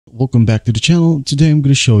Welcome back to the channel. Today I'm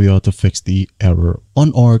going to show you how to fix the error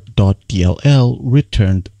Unarc.dll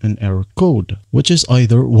returned an error code, which is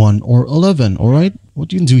either 1 or 11. Alright,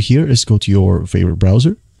 what you can do here is go to your favorite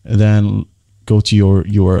browser, and then go to your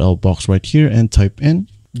URL box right here and type in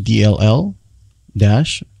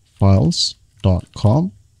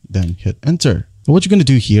dll-files.com, then hit enter. What you're going to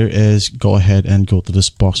do here is go ahead and go to this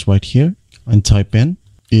box right here and type in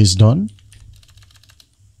isdone.dll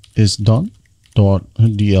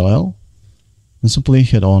and simply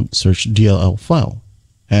hit on search DLL file.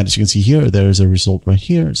 And as you can see here, there is a result right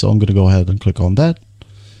here. So I'm going to go ahead and click on that.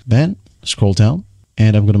 Then scroll down,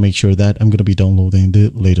 and I'm going to make sure that I'm going to be downloading the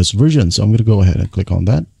latest version. So I'm going to go ahead and click on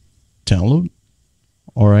that. Download.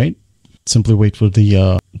 All right. Simply wait for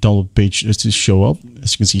the download page to show up.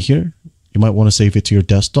 As you can see here, you might want to save it to your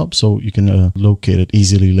desktop so you can locate it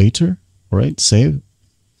easily later. All right, save.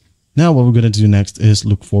 Now what we're going to do next is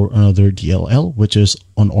look for another DLL, which is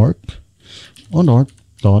Unarc.dll.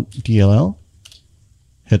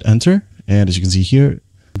 Hit enter, and as you can see here,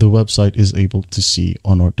 the website is able to see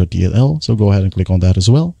Unarc.dll. So go ahead and click on that as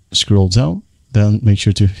well. Scroll down, then make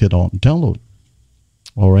sure to hit on download.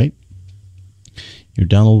 All right, your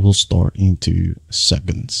download will start in 2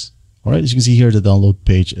 seconds. All right, as you can see here, the download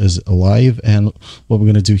page is live, and what we're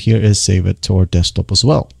going to do here is save it to our desktop as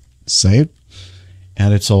well. Save.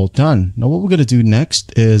 And it's all done. Now what we're going to do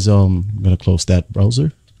next is I'm going to close that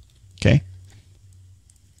browser. Okay.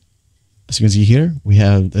 As you can see here, we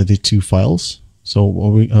have the 2 files. So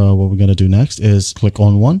what we're going to do next is click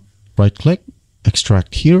on one, right click,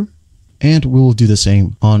 extract here, and we will do the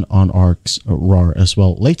same on Unarc's RAR as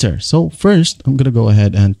well later. So first, I'm going to go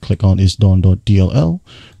ahead and click on isdone.dll,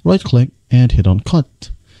 right click, and hit on cut.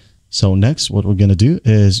 So next, what we're going to do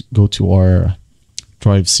is go to our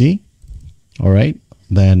drive C. All right,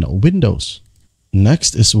 then Windows.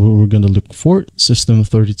 Next is where we're going to look for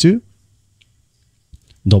System32.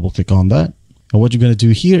 Double click on that. And what you're going to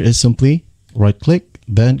do here is simply right click,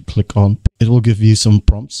 then click on. It will give you some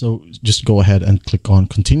prompts, so just go ahead and click on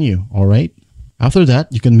continue. All right. After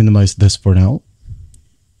that, you can minimize this for now.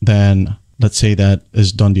 Then let's say that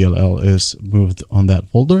isdone.dll is moved on that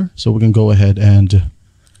folder. So we can go ahead and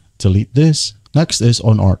delete this. Next is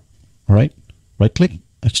Unarc. All right, right click,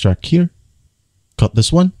 extract here. Cut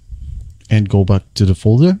this one and go back to the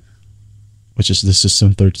folder, which is the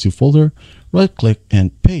System32 folder. Right click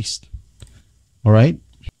and paste. All right.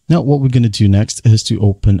 Now what we're going to do next is to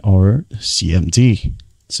open our CMD.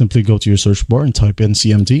 Simply go to your search bar and type in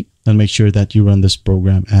CMD and make sure that you run this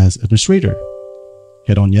program as administrator.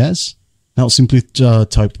 Hit on yes. Now simply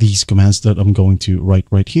type these commands that I'm going to write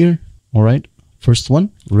right here. All right. First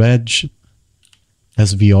one, reg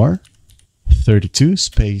svr 32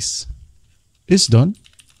 space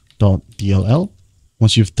isdone.dll.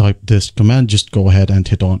 Once you've typed this command, just go ahead and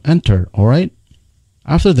hit on enter. All right.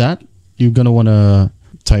 After that, you're going to want to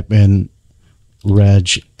type in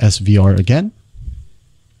reg svr again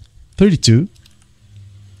 32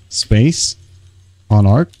 space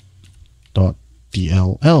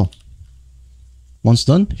unarc.dll. Once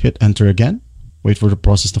done, hit enter again. Wait for the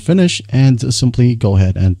process to finish and simply go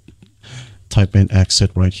ahead and type in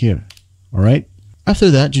exit right here. All right.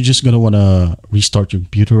 After that, you're just going to want to restart your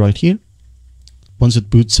computer right here. Once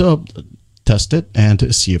it boots up, test it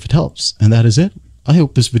and see if it helps. And that is it. I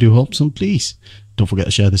hope this video helps, and please don't forget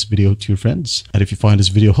to share this video to your friends. And if you find this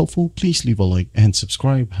video helpful, please leave a like and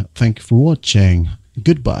subscribe. Thank you for watching.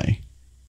 Goodbye.